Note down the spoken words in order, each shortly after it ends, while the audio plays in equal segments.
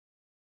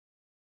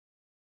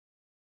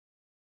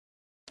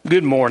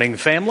Good morning,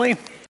 family.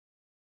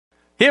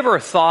 You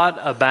ever thought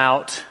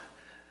about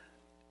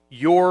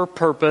your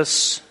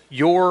purpose,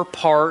 your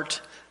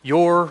part,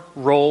 your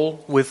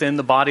role within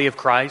the body of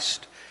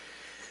Christ?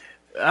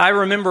 I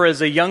remember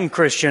as a young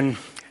Christian,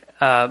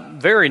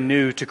 very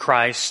new to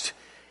Christ,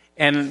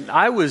 and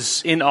I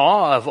was in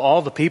awe of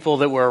all the people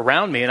that were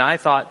around me, and I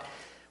thought,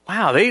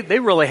 wow, they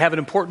really have an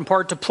important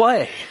part to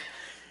play.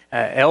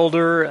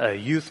 Elder, a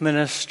youth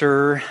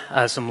minister,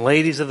 some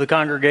ladies of the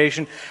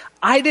congregation.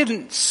 I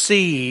didn't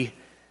see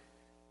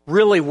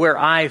really where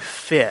I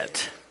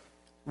fit,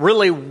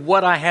 really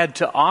what I had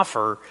to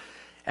offer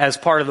as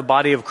part of the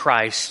body of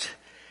Christ.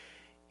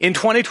 In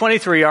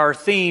 2023, our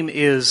theme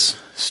is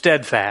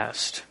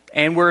steadfast,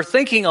 and we're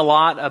thinking a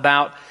lot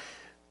about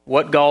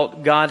what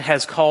God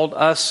has called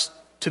us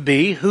to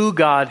be, who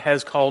God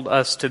has called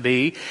us to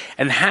be,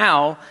 and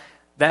how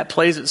that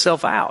plays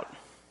itself out.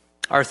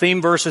 Our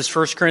theme verse is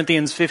 1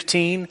 Corinthians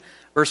 15,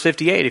 verse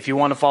 58. If you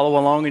want to follow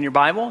along in your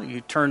Bible, you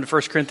turn to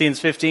 1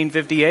 Corinthians 15,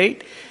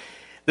 58.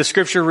 The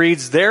scripture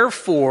reads,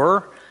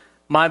 "Therefore,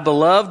 my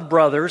beloved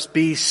brothers,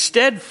 be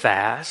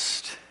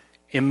steadfast,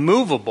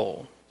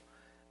 immovable,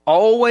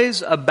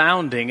 always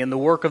abounding in the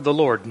work of the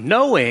Lord,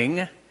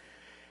 knowing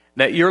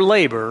that your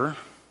labor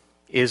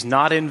is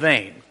not in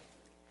vain."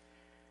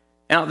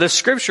 Now, this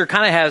scripture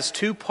kind of has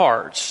two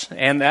parts,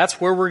 and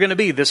that's where we're going to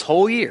be this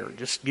whole year.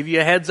 Just to give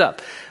you a heads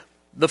up.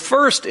 The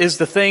first is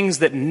the things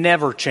that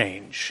never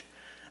change,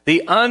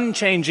 the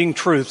unchanging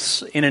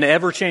truths in an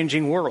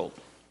ever-changing world,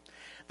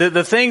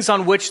 the things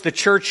on which the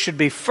church should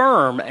be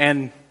firm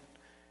and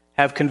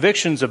have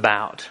convictions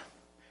about,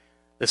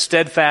 the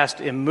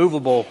steadfast,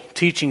 immovable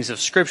teachings of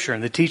Scripture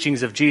and the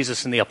teachings of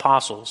Jesus and the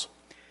apostles.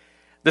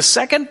 The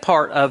second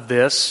part of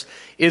this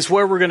is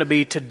where we're going to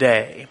be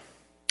today,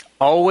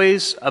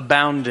 always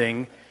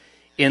abounding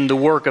in the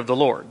work of the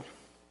Lord.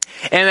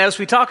 And as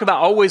we talk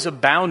about always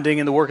abounding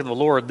in the work of the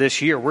Lord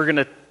this year, we're going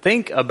to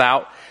think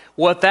about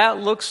what that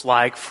looks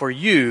like for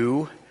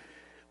you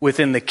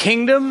within the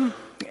kingdom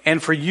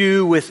and for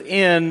you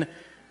within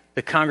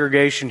the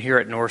congregation here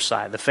at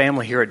Northside, the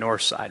family here at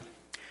Northside.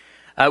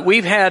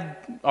 We've had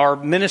our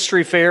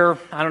ministry fair.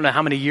 I don't know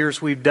how many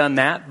years we've done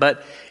that,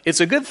 but it's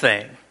a good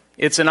thing.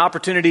 It's an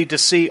opportunity to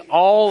see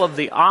all of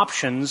the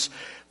options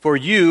for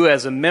you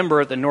as a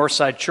member at the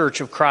Northside Church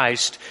of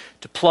Christ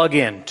to plug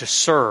in, to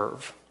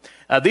serve.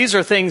 These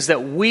are things that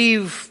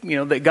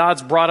that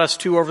God's brought us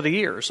to over the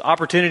years.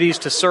 Opportunities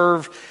to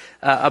serve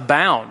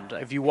abound.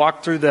 If you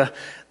walk through the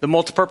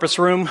multipurpose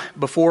room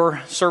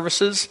before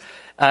services,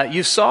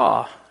 you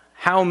saw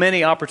how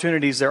many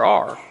opportunities there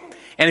are.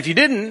 And if you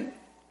didn't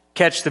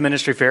catch the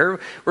ministry fair,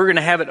 we're going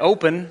to have it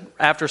open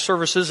after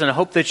services, and I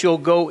hope that you'll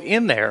go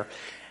in there.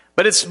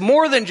 But it's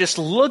more than just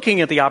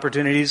looking at the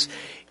opportunities.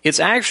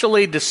 It's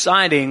actually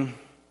deciding,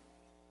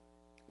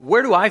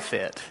 where do I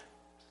fit?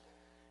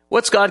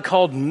 What's God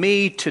called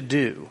me to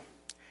do?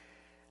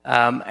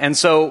 And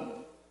so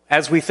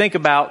as we think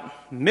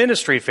about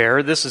ministry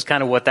fair, this is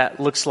kind of what that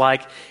looks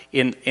like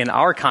in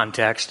our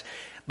context.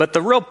 But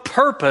the real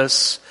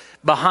purpose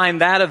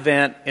behind that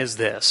event is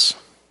this.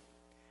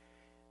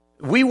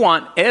 We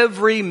want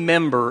every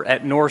member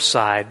at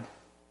Northside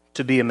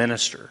to be a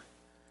minister.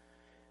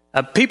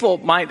 People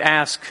might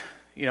ask,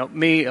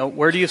 me,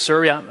 where do you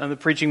serve? Yeah, I'm the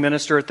preaching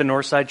minister at the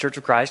Northside Church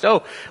of Christ.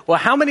 Oh, well,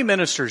 how many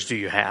ministers do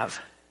you have?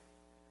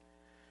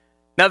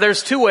 Now,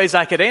 there's two ways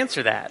I could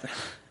answer that.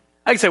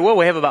 I could say, well,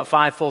 we have about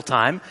 5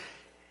 full-time.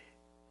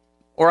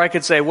 Or I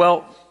could say,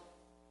 well,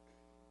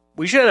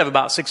 we should have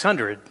about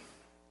 600.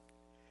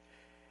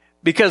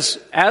 Because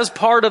as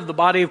part of the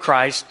body of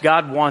Christ,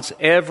 God wants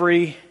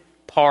every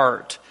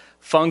part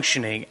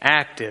functioning,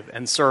 active,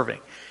 and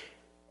serving.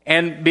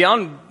 And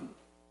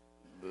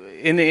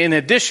in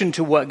addition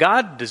to what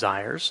God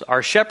desires,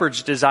 our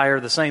shepherds desire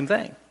the same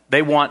thing.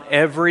 They want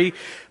every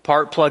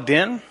part plugged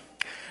in.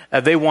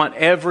 They want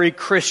every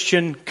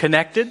Christian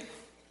connected.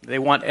 They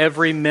want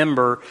every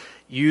member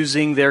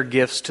using their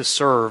gifts to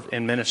serve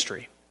in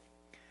ministry.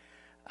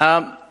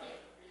 And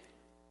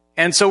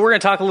so we're going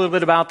to talk a little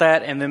bit about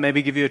that and then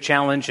maybe give you a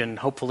challenge, and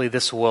hopefully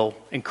this will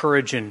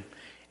encourage and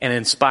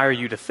inspire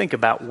you to think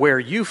about where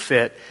you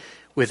fit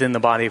within the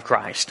body of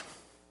Christ.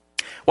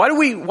 Why do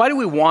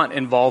we want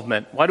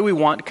involvement? Why do we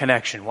want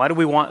connection? Why do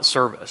we want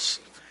service?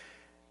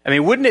 I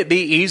mean, wouldn't it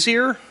be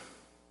easier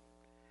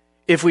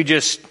if we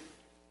just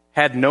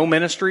had no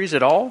ministries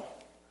at all?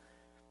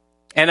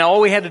 And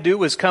all we had to do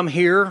was come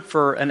here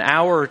for an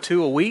hour or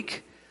two a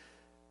week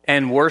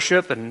and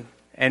worship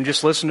and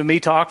just listen to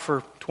me talk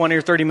for 20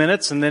 or 30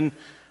 minutes and then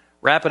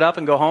wrap it up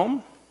and go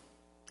home?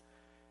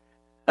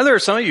 And there are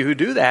some of you who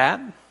do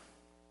that,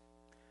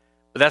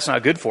 but that's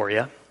not good for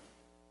you.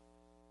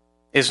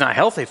 It's not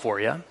healthy for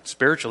you,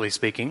 spiritually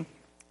speaking.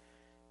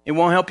 It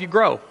won't help you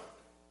grow.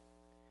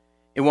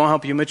 It won't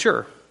help you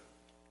mature.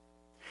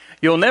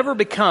 You'll never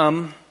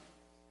become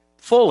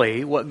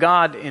fully what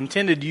God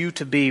intended you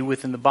to be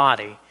within the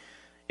body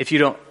if you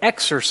don't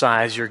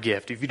exercise your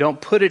gift, if you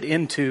don't put it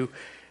into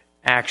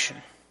action.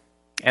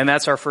 And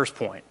that's our first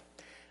point.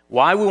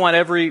 Why we want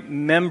every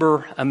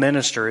member a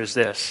minister is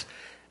this.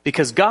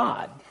 Because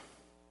God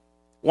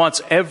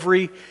wants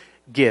every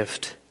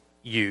gift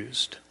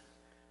used.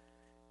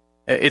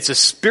 It's a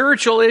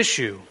spiritual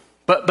issue,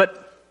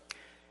 but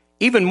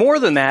even more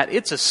than that,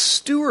 it's a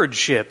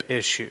stewardship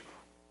issue.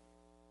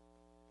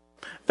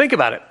 Think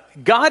about it.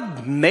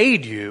 God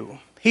made you.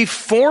 He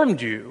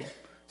formed you.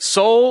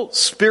 Soul,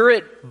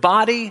 spirit,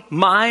 body,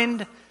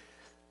 mind.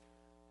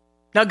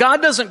 Now,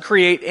 God doesn't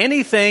create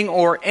anything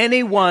or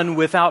anyone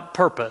without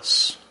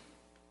purpose.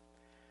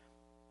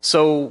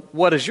 So,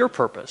 what is your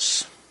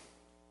purpose?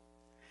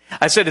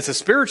 I said it's a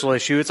spiritual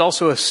issue. It's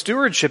also a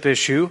stewardship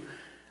issue.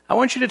 I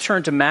want you to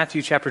turn to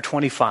Matthew chapter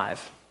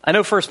 25. I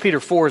know 1 Peter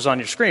 4 is on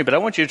your screen, but I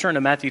want you to turn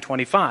to Matthew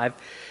 25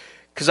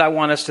 because I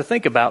want us to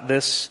think about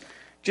this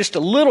just a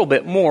little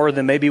bit more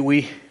than maybe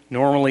we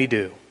normally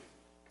do.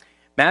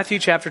 Matthew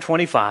chapter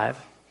 25.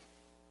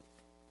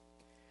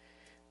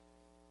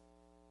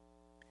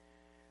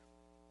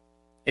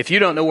 If you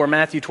don't know where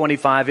Matthew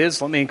 25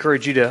 is, let me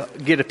encourage you to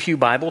get a pew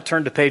Bible.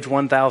 Turn to page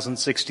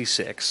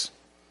 1066.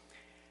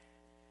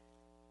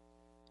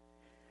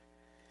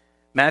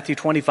 Matthew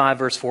 25,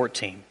 verse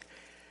 14.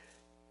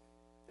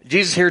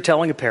 Jesus here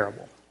telling a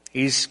parable.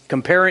 He's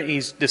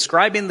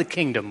describing the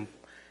kingdom.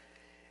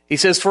 He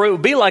says, "For it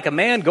would be like a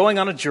man going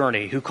on a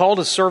journey who called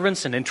his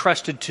servants and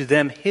entrusted to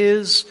them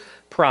his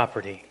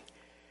property.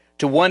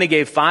 To one he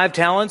gave 5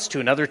 talents, to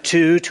another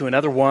 2, to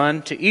another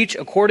 1, to each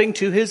according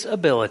to his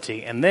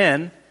ability. And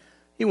then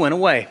he went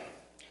away.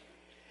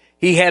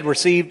 Who had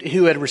received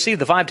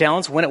the 5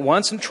 talents went at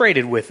once and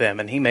traded with them,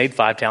 and he made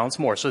 5 talents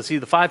more." So see,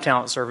 the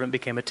 5-talent servant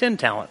became a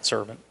 10-talent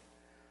servant.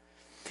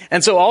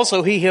 And so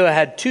also he who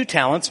had 2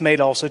 talents made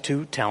also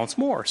 2 talents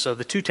more. So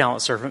the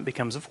 2-talent servant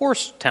becomes a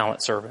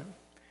 4-talent servant.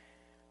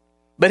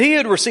 But he who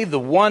had received the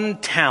 1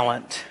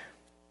 talent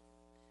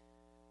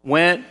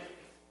went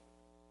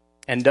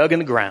and dug in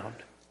the ground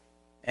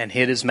and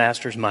hid his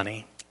master's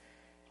money.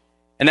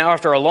 And now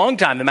after a long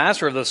time, the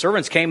master of those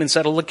servants came and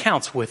settled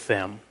accounts with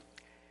them.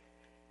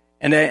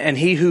 And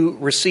he who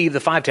received the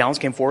 5 talents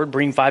came forward,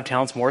 bringing 5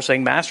 talents more,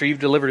 saying, "Master, you've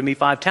delivered to me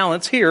 5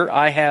 talents. Here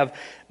I have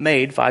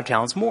made 5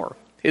 talents more."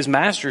 His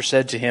master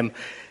said to him,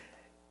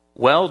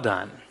 "Well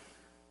done,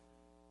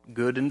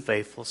 good and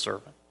faithful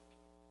servant.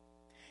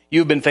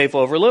 You've been faithful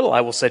over little,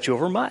 I will set you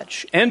over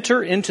much.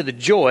 Enter into the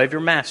joy of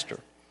your master."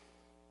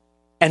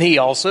 And he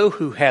also,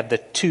 who had the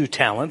 2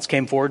 talents,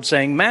 came forward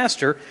saying,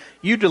 "Master,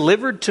 you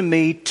delivered to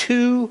me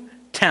 2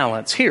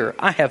 talents. Here,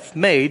 I have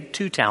made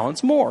 2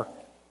 talents more."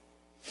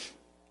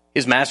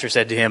 His master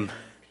said to him,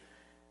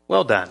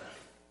 "Well done,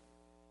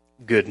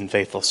 good and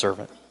faithful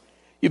servant.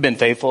 You've been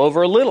faithful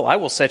over a little, I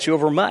will set you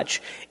over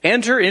much.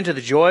 Enter into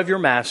the joy of your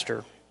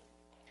master.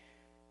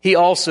 He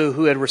also,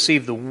 who had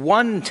received the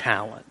 1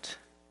 talent,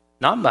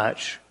 not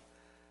much,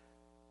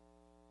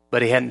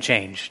 but he hadn't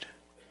changed.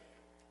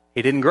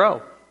 He didn't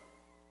grow.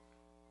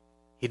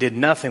 He did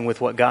nothing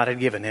with what God had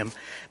given him.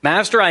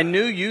 Master, I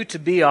knew you to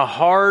be a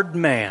hard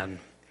man,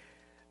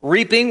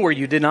 reaping where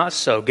you did not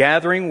sow,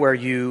 gathering where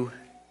you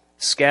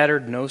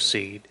scattered no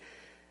seed.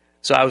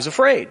 So I was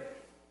afraid.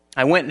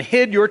 I went and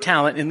hid your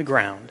talent in the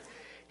ground.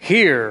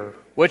 Here,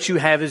 what you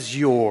have is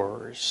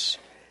yours."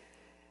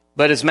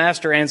 But his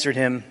master answered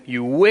him,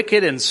 "You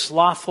wicked and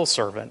slothful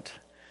servant.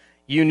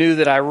 You knew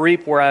that I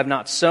reap where I have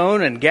not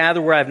sown and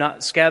gather where I have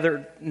not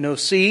scattered no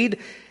seed.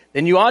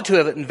 Then you ought to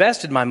have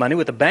invested my money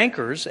with the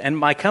bankers, and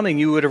my coming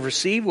you would have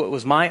received what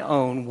was my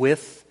own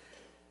with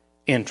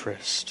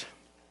interest.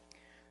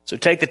 So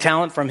take the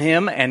talent from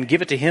him and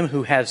give it to him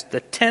who has the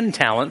 10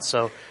 talents.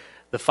 So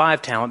the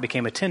 5 talent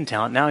became a 10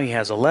 talent. Now he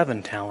has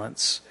 11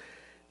 talents.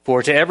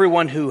 For to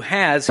everyone who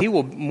has,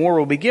 more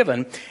will be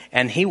given,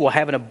 and he will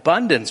have an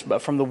abundance.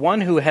 But from the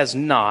one who has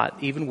not,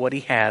 even what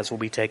he has will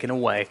be taken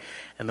away.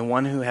 And the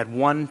one who had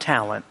 1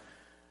 talent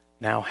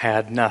now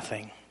had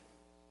nothing.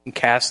 And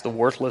cast the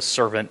worthless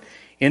servant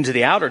into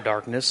the outer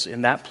darkness,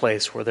 in that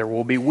place where there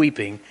will be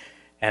weeping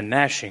and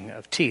gnashing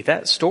of teeth."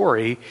 That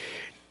story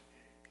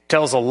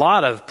tells a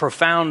lot of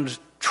profound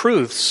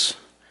truths,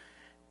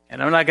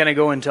 and I'm not going to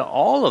go into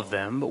all of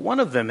them, but one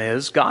of them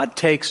is God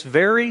takes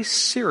very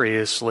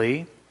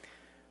seriously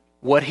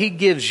what he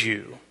gives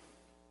you.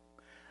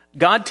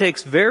 God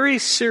takes very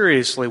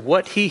seriously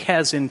what he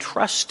has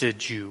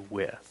entrusted you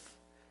with,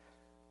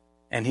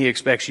 and he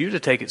expects you to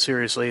take it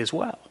seriously as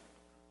well.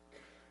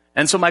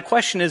 And so my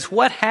question is,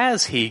 what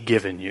has he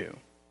given you?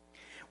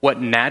 What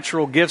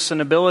natural gifts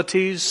and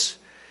abilities?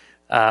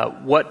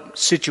 What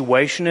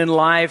situation in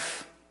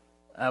life?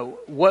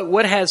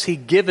 What has he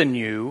given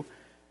you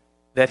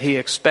that he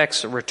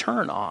expects a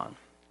return on?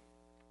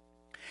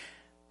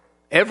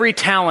 Every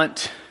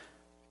talent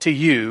to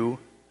you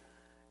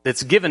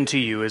that's given to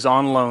you is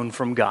on loan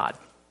from God.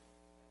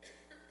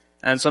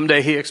 And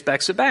someday he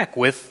expects it back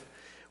with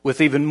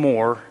even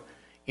more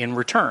in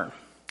return.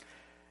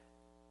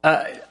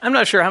 I'm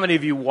not sure how many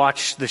of you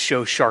watch the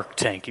show Shark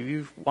Tank. Have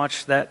you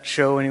watched that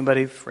show?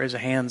 Anybody? Raise your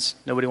hands.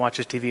 Nobody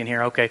watches TV in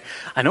here? Okay.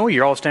 I know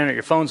you're all standing at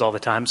your phones all the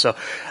time. So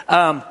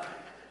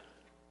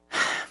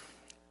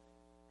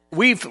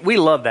we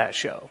love that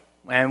show,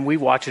 and we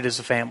watch it as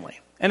a family.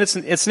 And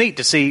it's neat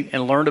to see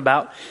and learn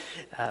about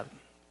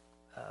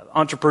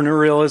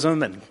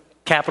entrepreneurialism and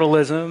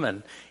capitalism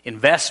and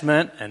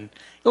investment, and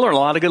you learn a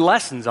lot of good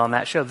lessons on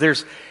that show.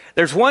 There's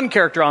one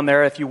character on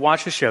there, if you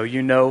watch the show,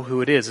 you know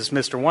who it is. It's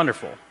Mr.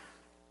 Wonderful.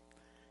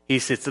 He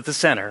sits at the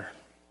center.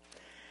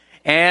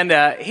 And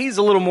he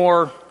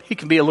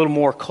can be a little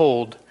more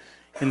cold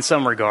in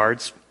some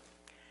regards.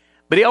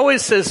 But he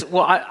always says,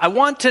 well, I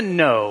want to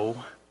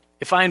know,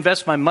 if I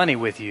invest my money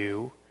with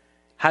you,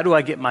 how do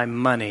I get my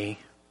money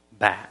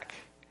back?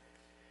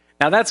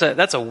 Now that's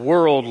a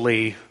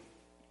worldly,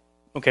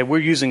 okay, we're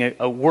using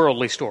a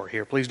worldly story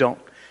here. Please don't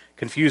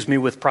confuse me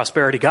with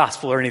prosperity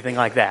gospel or anything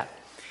like that.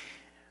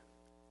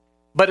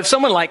 But if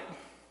someone like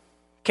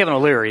Kevin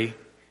O'Leary,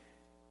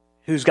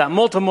 who's got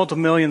multi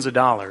millions of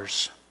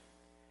dollars,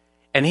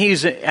 and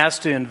he's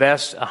asked to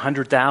invest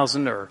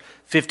 $100,000 or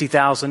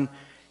 $50,000,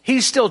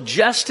 he's still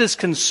just as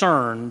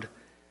concerned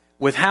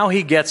with how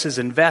he gets his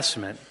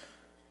investment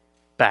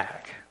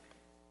back.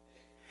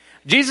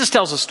 Jesus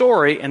tells a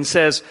story and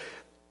says,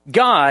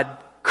 God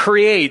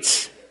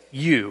creates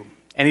you,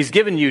 and he's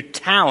given you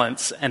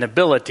talents and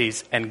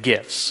abilities and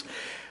gifts.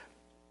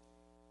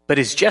 But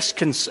he's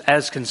just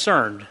as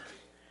concerned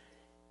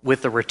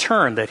with the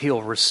return that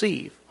he'll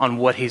receive on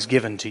what he's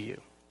given to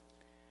you.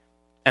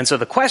 And so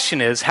the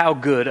question is, how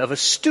good of a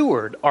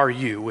steward are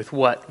you with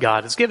what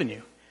God has given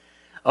you?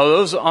 Oh,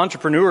 those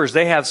entrepreneurs,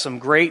 they have some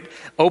great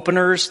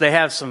openers. They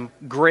have some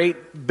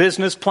great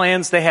business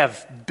plans. They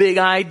have big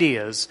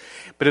ideas.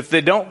 But if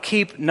they don't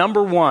keep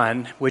number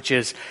one, which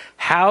is,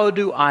 how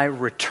do I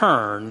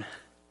return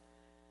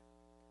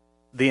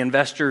the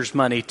investor's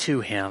money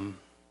to him,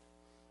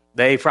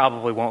 they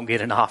probably won't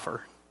get an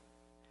offer.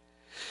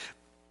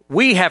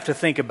 We have to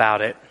think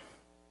about it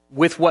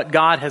with what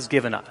God has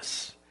given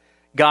us.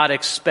 God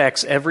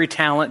expects every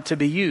talent to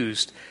be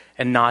used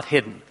and not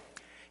hidden.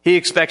 He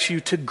expects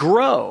you to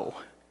grow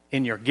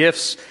in your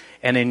gifts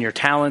and in your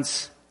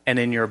talents and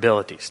in your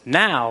abilities.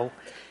 Now,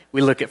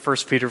 we look at 1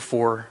 Peter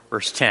 4,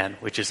 verse 10,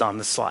 which is on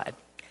the slide.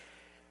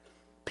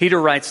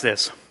 Peter writes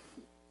this,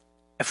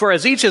 "For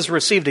as each has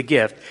received a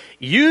gift,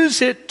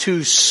 use it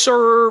to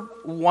serve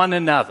one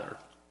another."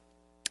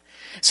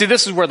 See,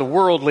 this is where the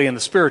worldly and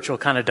the spiritual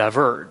kind of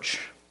diverge.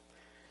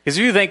 Because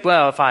if you think,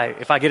 well, if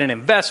I get an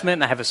investment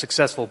and I have a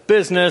successful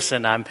business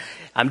and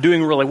I'm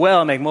doing really well,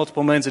 I make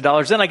multiple millions of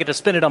dollars, then I get to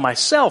spend it on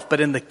myself. But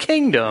in the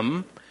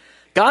kingdom,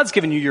 God's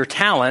given you your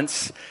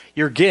talents,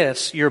 your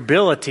gifts, your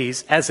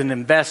abilities as an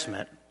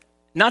investment.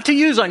 Not to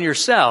use on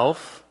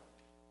yourself,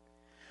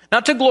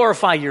 not to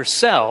glorify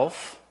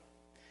yourself,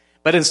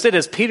 but instead,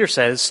 as Peter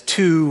says,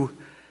 to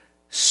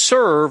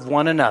serve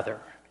one another.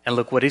 And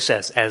look what he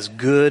says, as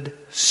good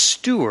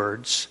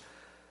stewards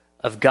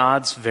of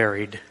God's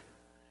varied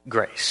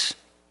grace.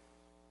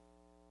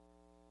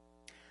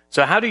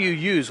 So how do you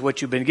use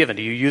what you've been given?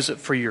 Do you use it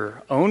for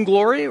your own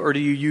glory, or do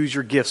you use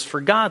your gifts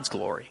for God's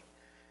glory?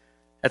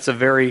 That's a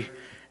very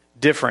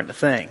different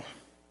thing.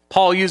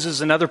 Paul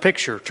uses another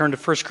picture. Turn to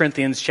 1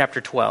 Corinthians chapter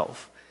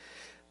 12.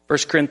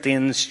 1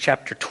 Corinthians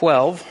chapter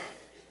 12.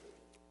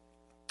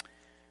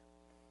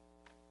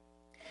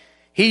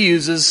 He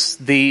uses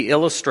the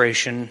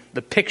illustration,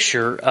 the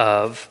picture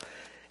of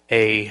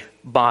a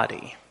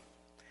body.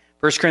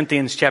 1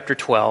 Corinthians chapter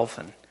 12,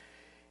 and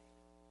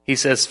he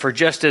says, "For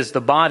just as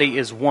the body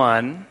is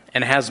one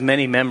and has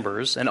many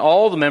members, and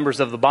all the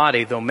members of the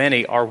body, though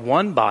many, are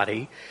one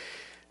body,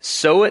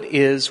 so it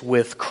is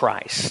with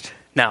Christ."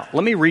 Now,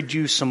 let me read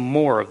you some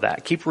more of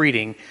that. Keep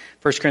reading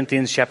 1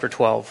 Corinthians chapter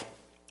 12.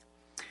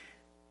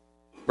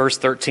 Verse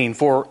 13,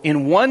 "For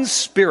in one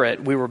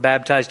Spirit we were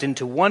baptized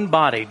into one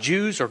body,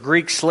 Jews or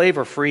Greeks, slave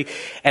or free,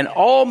 and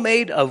all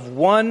made of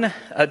one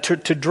to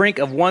drink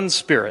of one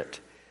Spirit.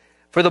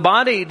 For the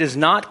body does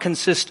not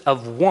consist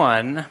of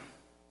one,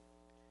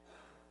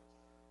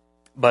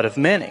 but of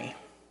many.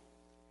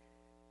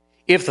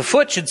 If the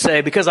foot should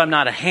say, 'Because I'm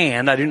not a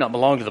hand, I do not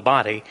belong to the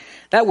body,'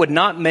 that would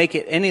not make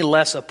it any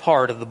less a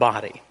part of the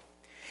body.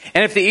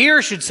 And if the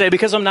ear should say,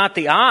 'Because I'm not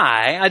the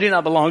eye, I do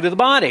not belong to the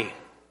body,'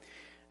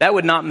 that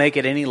would not make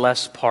it any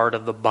less part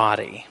of the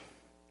body.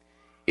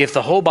 If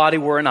the whole body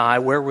were an eye,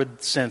 where would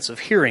the sense of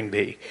hearing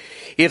be?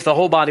 If the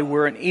whole body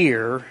were an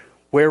ear,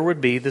 where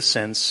would be the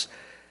sense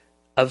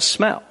of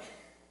smell?"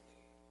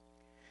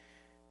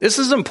 This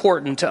is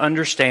important to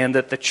understand,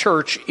 that the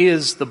church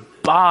is the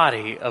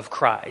body of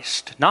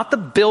Christ, not the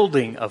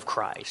building of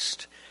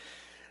Christ.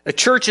 A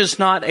church is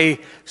not a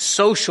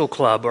social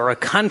club or a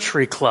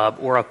country club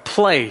or a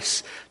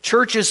place.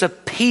 Church is a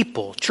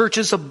people. Church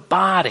is a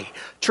body.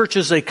 Church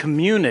is a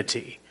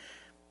community.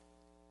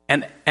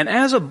 And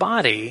as a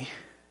body,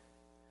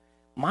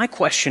 my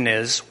question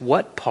is,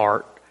 what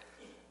part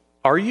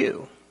are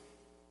you?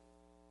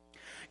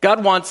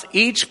 God wants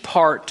each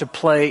part to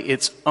play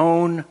its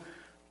own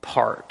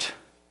part.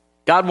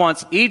 God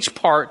wants each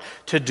part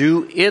to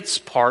do its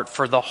part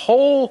for the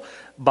whole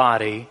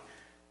body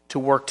to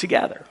work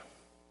together.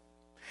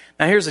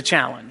 Now here's a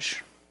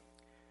challenge.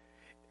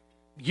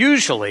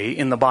 Usually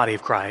in the body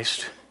of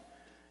Christ,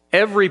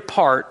 every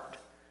part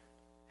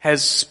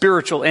has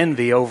spiritual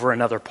envy over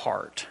another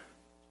part.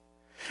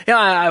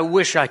 I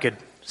wish I could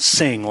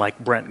sing like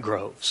Brent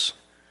Groves.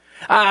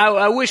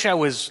 I wish I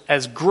was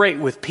as great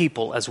with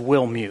people as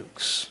Will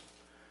Mukes.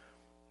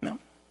 No.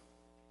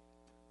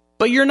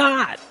 But you're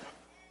not.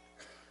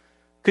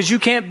 Because you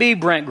can't be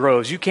Brent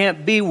Groves. You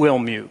can't be Will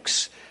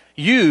Mukes.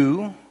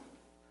 You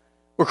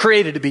were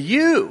created to be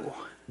you.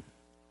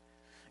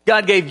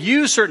 God gave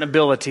you certain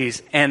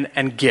abilities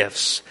and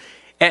gifts.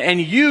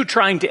 And you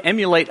trying to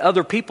emulate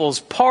other people's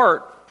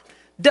part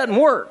doesn't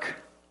work.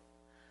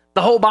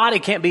 The whole body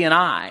can't be an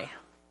eye.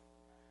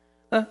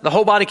 The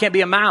whole body can't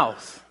be a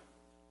mouth.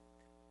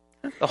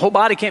 The whole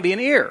body can't be an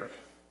ear.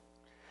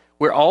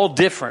 We're all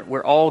different.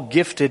 We're all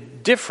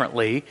gifted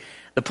differently.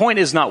 The point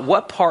is not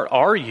what part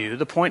are you.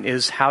 The point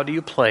is how do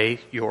you play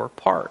your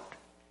part.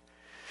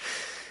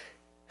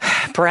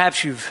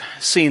 Perhaps you've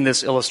seen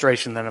this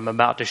illustration that I'm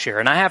about to share.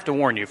 And I have to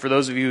warn you, for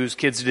those of you whose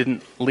kids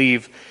didn't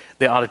leave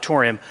the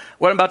auditorium,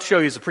 what I'm about to show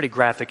you is a pretty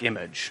graphic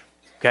image.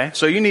 Okay?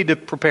 So you need to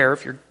prepare,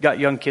 if you've got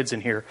young kids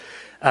in here,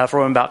 for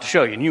what I'm about to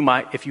show you. And you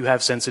might, if you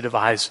have sensitive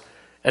eyes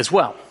as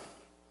well.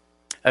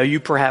 You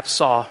perhaps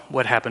saw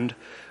what happened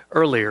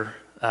earlier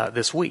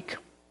this week.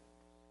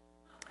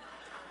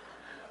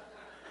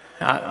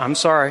 I'm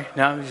sorry.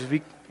 Now,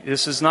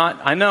 this is not,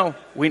 I know.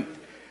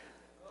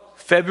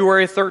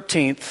 February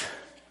 13th,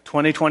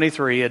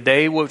 2023, a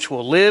day which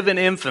will live in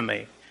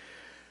infamy.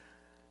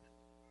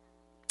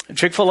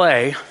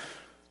 Chick-fil-A,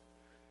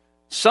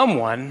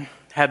 someone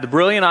had the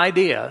brilliant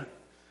idea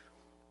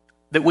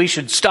that we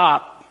should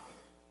stop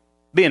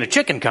being a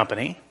chicken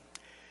company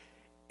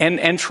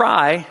and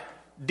try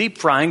deep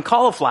frying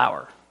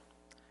cauliflower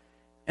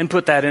and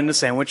put that into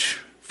sandwich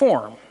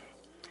form.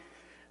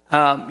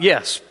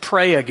 Yes,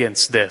 pray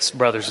against this,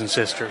 brothers and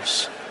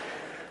sisters.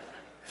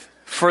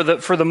 For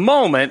the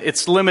moment,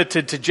 it's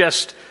limited to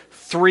just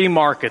 3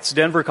 markets: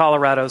 Denver,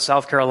 Colorado,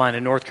 South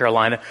Carolina, North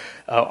Carolina.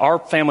 Our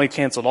family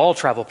canceled all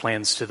travel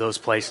plans to those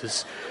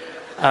places.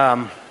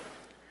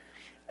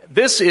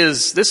 This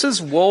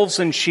is wolves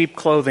in sheep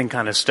clothing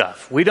kind of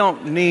stuff. We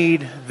don't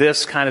need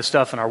this kind of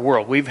stuff in our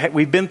world.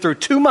 We've been through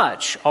too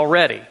much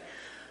already.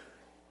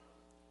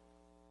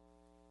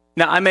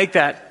 Now, I make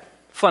that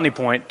funny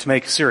point to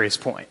make a serious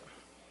point.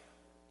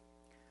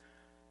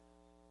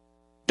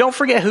 Don't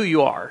forget who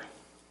you are.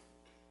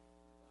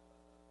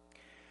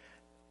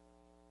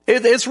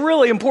 It's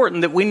really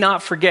important that we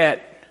not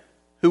forget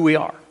who we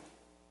are.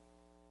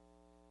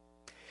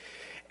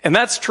 And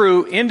that's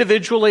true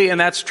individually and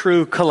that's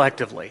true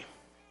collectively.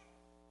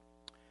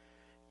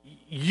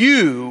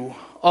 You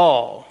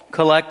all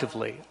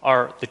collectively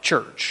are the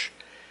church.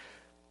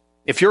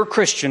 If you're a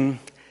Christian,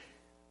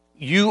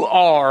 you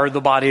are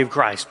the body of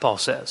Christ, Paul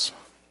says.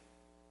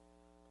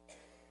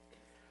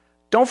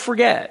 Don't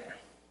forget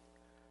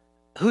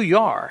who you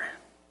are.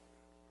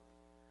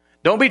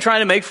 Don't be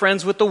trying to make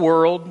friends with the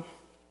world.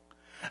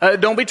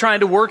 Don't be trying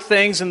to work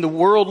things in the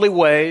worldly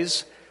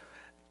ways.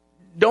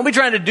 Don't be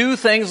trying to do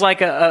things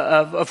like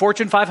a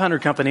Fortune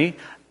 500 company.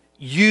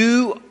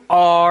 You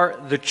are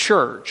the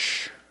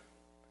church.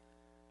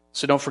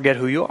 So don't forget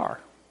who you are.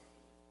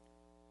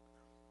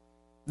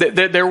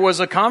 There was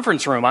a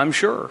conference room, I'm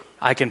sure.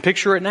 I can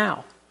picture it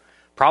now.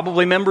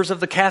 Probably members of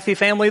the Cathy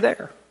family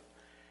there.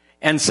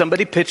 And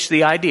somebody pitched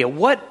the idea.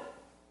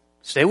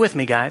 Stay with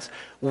me, guys.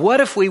 What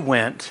if we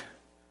went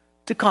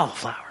to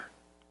cauliflower?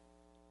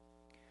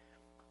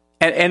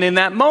 And in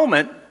that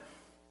moment,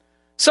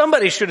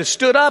 somebody should have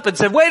stood up and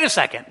said, wait a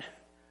second.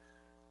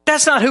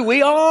 That's not who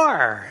we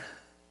are.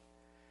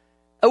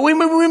 We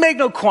make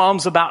no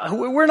qualms about,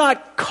 we're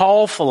not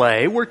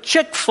Call-Filet, we're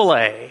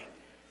Chick-fil-A.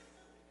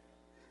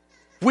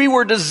 We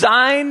were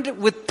designed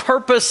with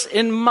purpose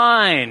in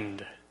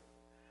mind.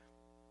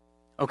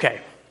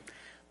 Okay,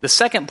 the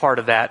second part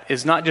of that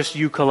is not just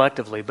you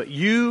collectively, but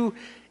you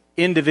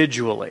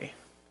individually.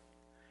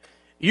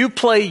 You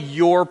play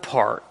your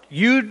part.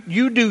 You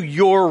do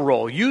your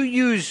role. You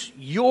use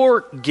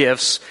your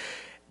gifts.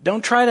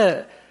 Don't try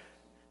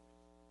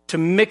to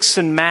mix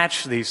and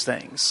match these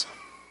things.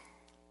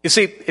 You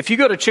see, if you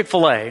go to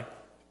Chick-fil-A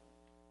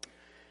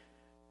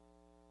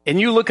and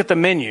you look at the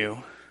menu,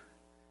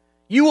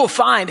 you will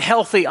find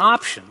healthy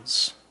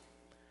options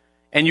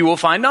and you will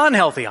find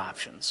non-healthy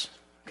options.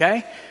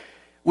 Okay?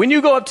 When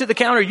you go up to the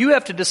counter, you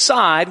have to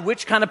decide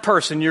which kind of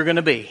person you're going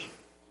to be.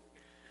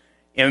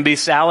 You going to be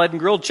salad and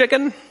grilled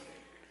chicken?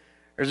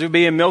 Or is it going to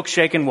be a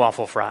milkshake and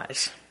waffle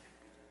fries?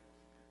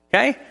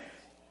 Okay?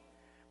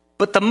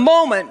 But the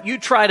moment you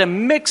try to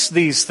mix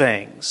these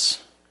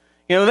things,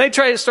 they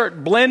try to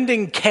start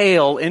blending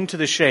kale into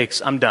the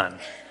shakes, I'm done.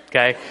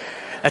 Okay?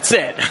 That's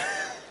it.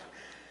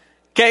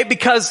 Okay?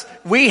 Because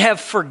we have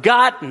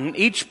forgotten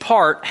each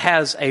part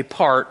has a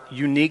part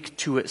unique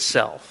to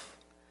itself.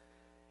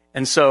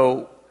 And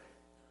so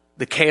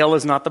the kale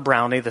is not the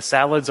brownie, the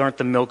salads aren't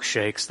the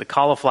milkshakes, the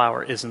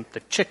cauliflower isn't the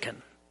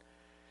chicken.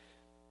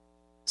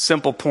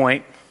 Simple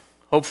point,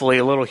 hopefully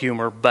a little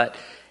humor, but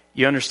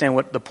you understand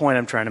what the point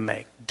I'm trying to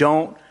make.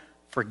 Don't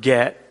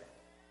forget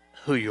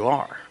who you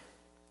are.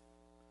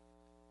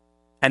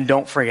 And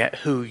don't forget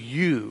who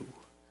you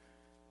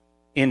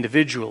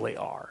individually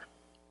are.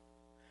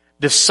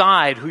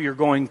 Decide who you're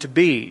going to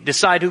be.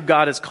 Decide who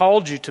God has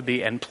called you to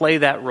be and play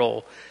that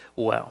role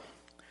well.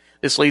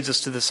 This leads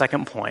us to the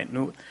second point.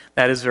 And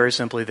that is very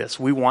simply this.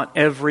 We want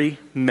every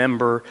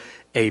member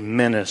a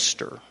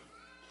minister.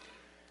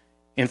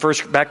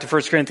 Back to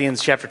 1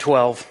 Corinthians chapter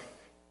 12,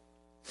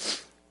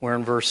 we're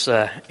in verse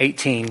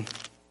 18.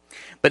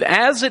 But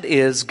as it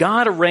is,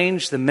 God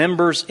arranged the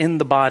members in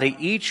the body,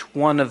 each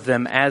one of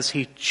them as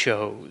He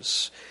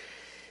chose.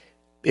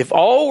 If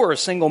all were a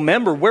single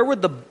member, where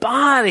would the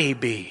body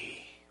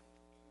be?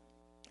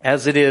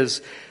 As it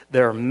is,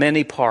 there are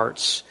many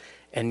parts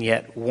and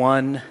yet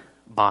one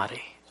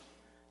body.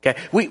 Okay,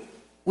 we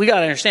got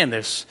to understand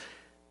this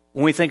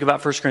when we think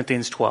about 1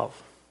 Corinthians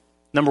 12.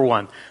 Number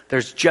one,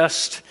 there's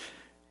just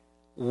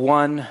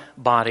one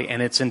body,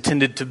 and it's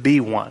intended to be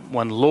one.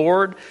 One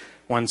Lord,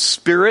 one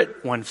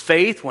Spirit, one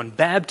faith, one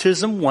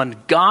baptism, one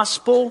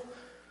gospel.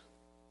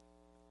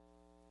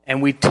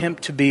 And we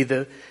attempt to be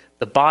the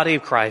body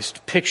of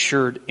Christ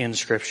pictured in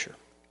Scripture.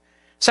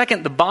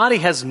 Second, the body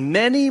has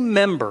many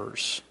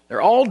members.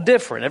 They're all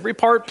different. Every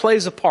part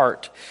plays a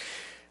part.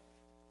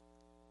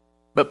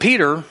 But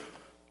Peter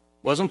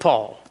wasn't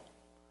Paul,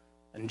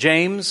 and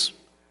James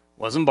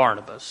wasn't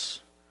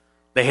Barnabas.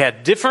 They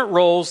had different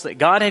roles that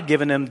God had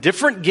given them,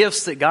 different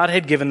gifts that God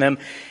had given them,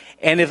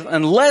 and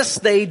unless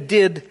they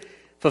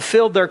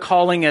fulfilled their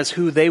calling as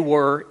who they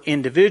were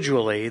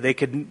individually,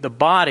 the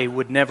body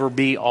would never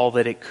be all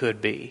that it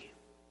could be.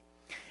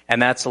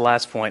 And that's the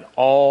last point.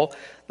 All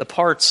the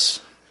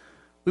parts,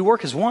 we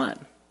work as one.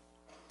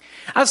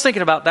 I was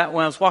thinking about that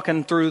when I was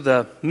walking through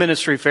the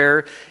ministry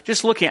fair,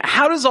 just looking at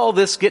how does all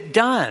this get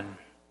done?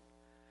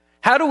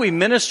 How do we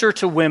minister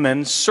to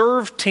women,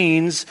 serve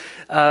teens,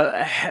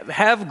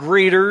 have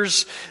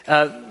greeters,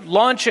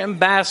 launch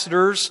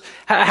ambassadors?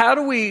 How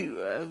do we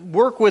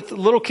work with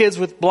little kids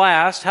with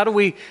Blast? How do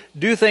we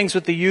do things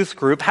with the youth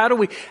group? How do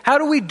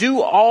we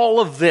do all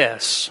of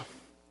this?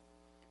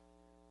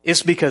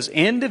 It's because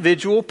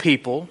individual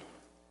people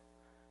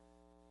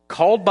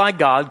called by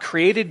God,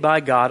 created by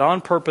God on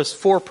purpose,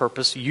 for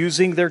purpose,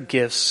 using their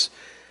gifts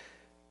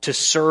to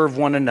serve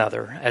one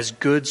another as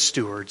good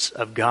stewards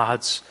of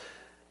God's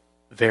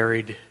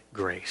varied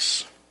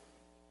grace.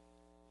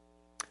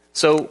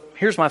 So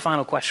here's my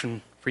final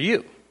question for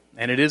you,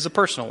 and it is a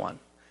personal one.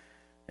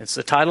 It's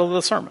the title of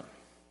the sermon.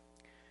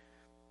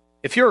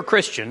 If you're a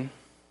Christian,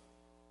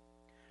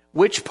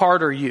 which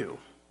part are you?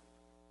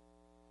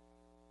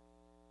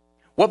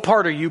 What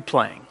part are you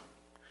playing?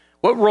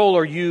 What role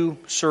are you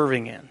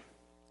serving in?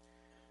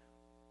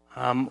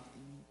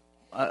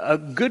 A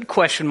good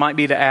question might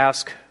be to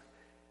ask,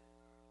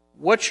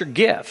 what's your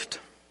gift?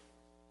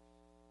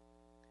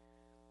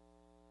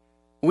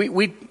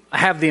 We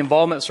have the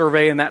involvement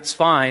survey, and that's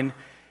fine,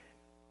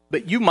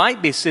 but you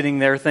might be sitting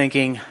there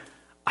thinking,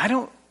 I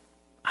don't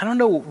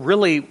know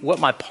really what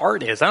my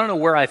part is. I don't know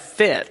where I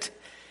fit.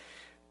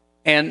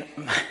 And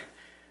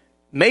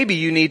maybe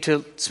you need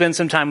to spend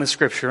some time with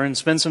Scripture and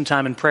spend some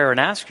time in prayer and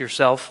ask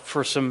yourself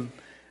for some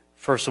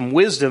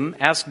wisdom.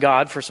 Ask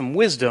God for some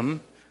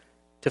wisdom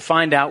to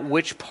find out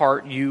which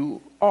part you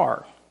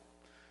are.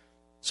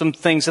 Some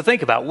things to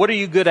think about. What are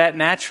you good at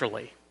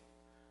naturally?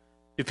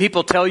 Do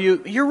people tell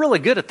you, you're really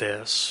good at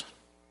this?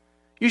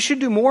 You should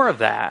do more of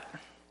that.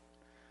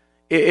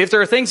 If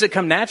there are things that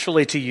come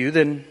naturally to you,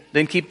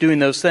 then keep doing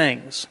those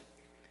things.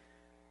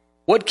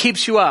 What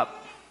keeps you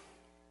up?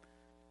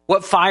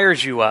 What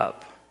fires you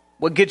up?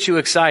 What gets you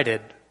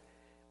excited?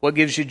 What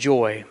gives you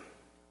joy?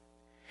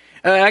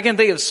 I can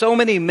think of so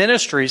many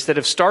ministries that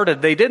have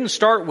started. They didn't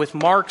start with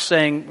Mark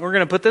saying, we're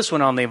going to put this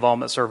one on the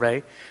involvement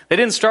survey. They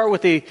didn't start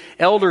with the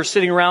elders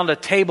sitting around a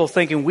table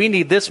thinking, we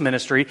need this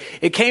ministry.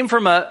 It came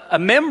from a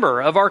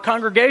member of our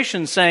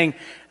congregation saying,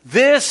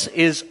 this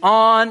is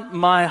on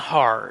my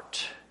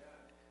heart.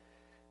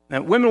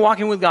 Now, Women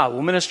Walking with God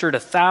will minister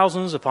to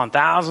thousands upon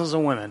thousands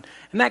of women.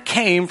 And that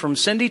came from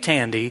Cindy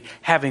Tandy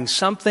having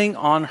something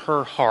on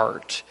her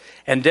heart.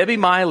 And Debbie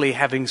Miley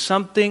having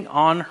something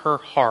on her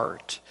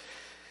heart.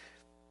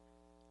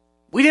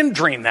 We didn't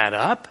dream that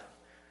up.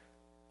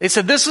 They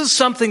said, this is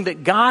something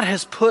that God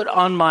has put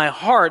on my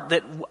heart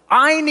that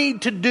I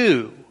need to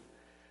do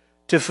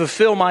to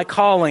fulfill my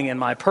calling and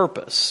my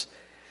purpose.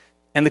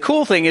 And the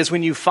cool thing is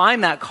when you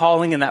find that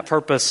calling and that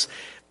purpose,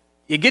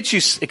 it gets you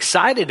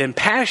excited and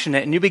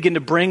passionate, and you begin to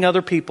bring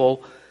other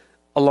people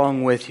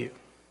along with you.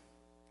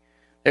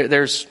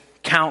 There's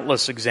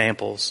countless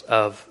examples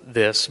of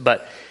this,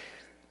 but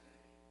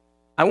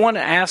I want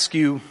to ask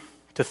you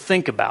to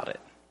think about it.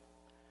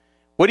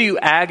 What do you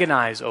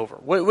agonize over?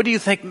 What do you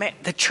think, man,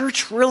 the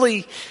church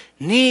really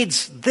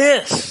needs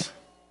this?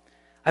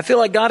 I feel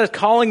like God is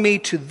calling me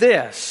to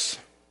this.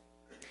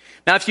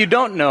 Now, if you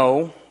don't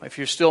know, if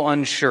you're still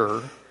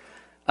unsure,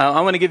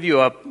 I want to give you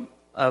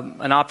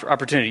an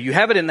opportunity. You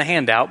have it in the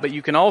handout, but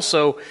you can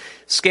also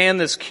scan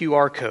this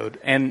QR code.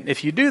 And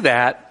if you do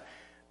that,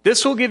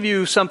 this will give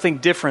you something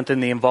different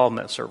than the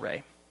involvement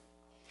survey.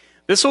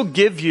 This will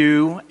give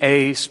you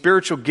a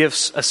spiritual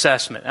gifts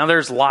assessment. Now,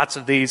 there's lots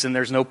of these, and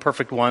there's no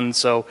perfect one,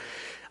 so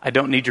I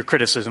don't need your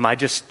criticism. I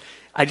just,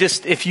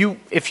 if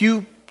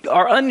you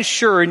are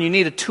unsure and you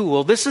need a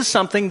tool, this is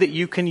something that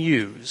you can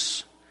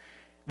use.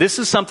 This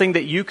is something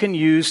that you can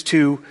use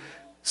to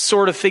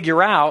sort of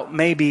figure out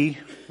maybe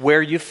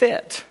where you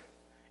fit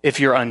if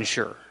you're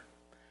unsure.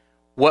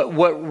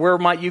 Where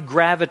might you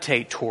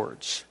gravitate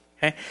towards?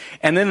 Okay?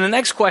 And then the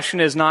next question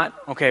is not,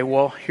 okay,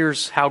 well,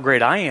 here's how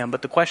great I am,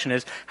 but the question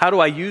is, how do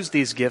I use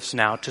these gifts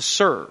now to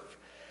serve?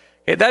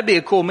 Okay, that'd be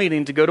a cool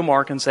meeting to go to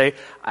Mark and say,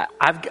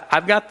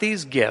 I've got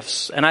these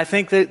gifts, and I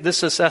think that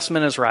this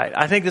assessment is right.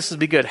 I think this would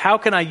be good. How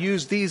can I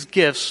use these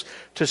gifts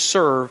to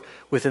serve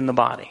within the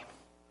body?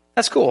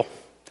 That's cool.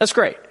 That's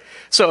great.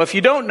 So if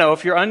you don't know,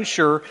 if you're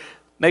unsure,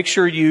 make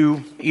sure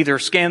you either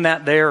scan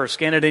that there or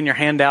scan it in your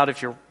handout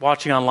if you're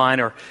watching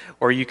online,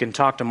 or you can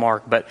talk to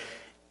Mark. But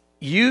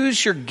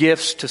use your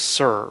gifts to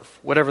serve,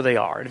 whatever they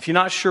are. And if you're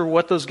not sure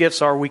what those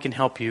gifts are, we can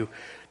help you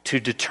to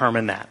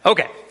determine that.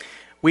 Okay.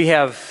 We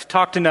have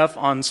talked enough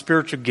on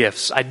spiritual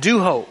gifts. I do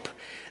hope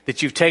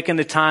that you've taken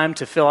the time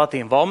to fill out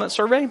the involvement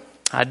survey.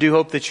 I do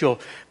hope that you'll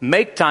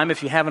make time,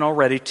 if you haven't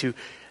already, to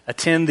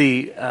attend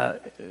the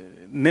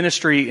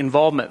ministry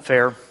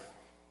fair,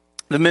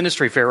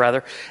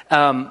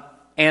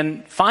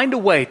 and find a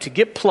way to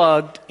get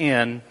plugged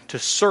in, to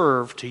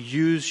serve, to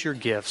use your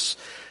gifts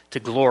to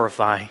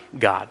glorify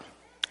God.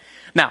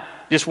 Now,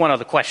 just one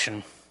other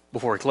question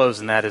before we close,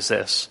 and that is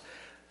this.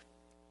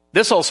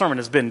 This whole sermon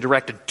has been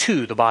directed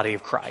to the body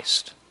of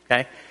Christ.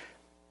 Okay?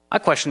 My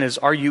question is,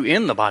 are you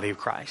in the body of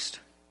Christ?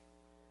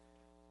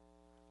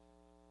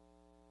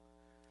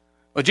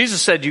 Well,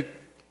 Jesus said you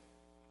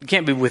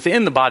can't be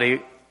within the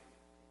body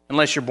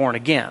unless you're born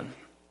again.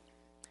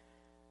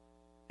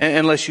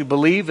 Unless you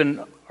believe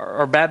and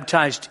are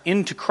baptized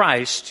into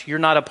Christ, you're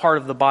not a part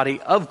of the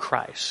body of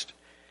Christ.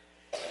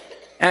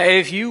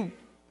 If you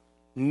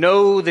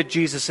know that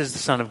Jesus is the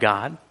Son of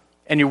God,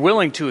 and you're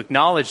willing to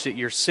acknowledge that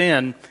your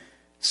sin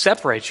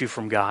separates you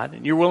from God,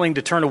 and you're willing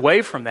to turn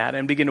away from that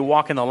and begin to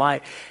walk in the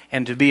light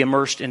and to be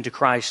immersed into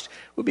Christ,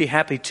 we'll be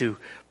happy to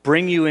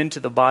bring you into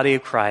the body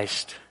of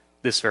Christ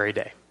this very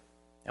day.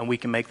 And we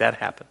can make that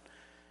happen.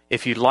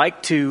 If you'd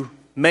like to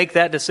make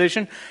that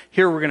decision,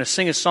 here we're going to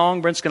sing a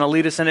song. Brent's going to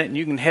lead us in it, and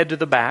you can head to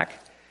the back.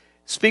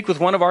 Speak with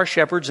one of our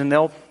shepherds, and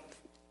they'll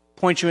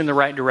point you in the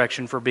right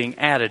direction for being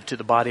added to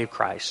the body of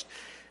Christ.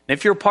 And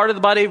if you're a part of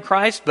the body of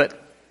Christ, but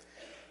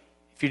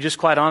if you're just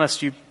quite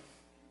honest, you've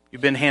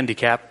been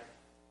handicapped,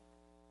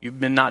 you've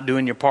been not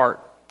doing your part,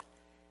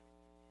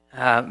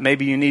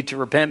 maybe you need to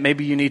repent,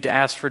 maybe you need to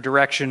ask for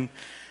direction.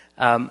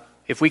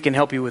 If we can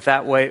help you with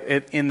that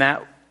way, in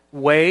that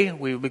way,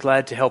 we would be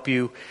glad to help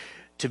you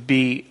to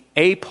be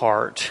a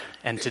part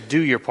and to do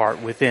your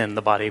part within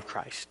the body of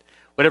Christ.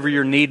 Whatever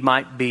your need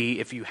might be,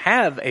 if you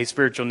have a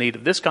spiritual need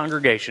of this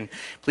congregation,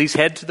 please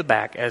head to the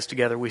back as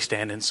together we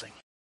stand and sing.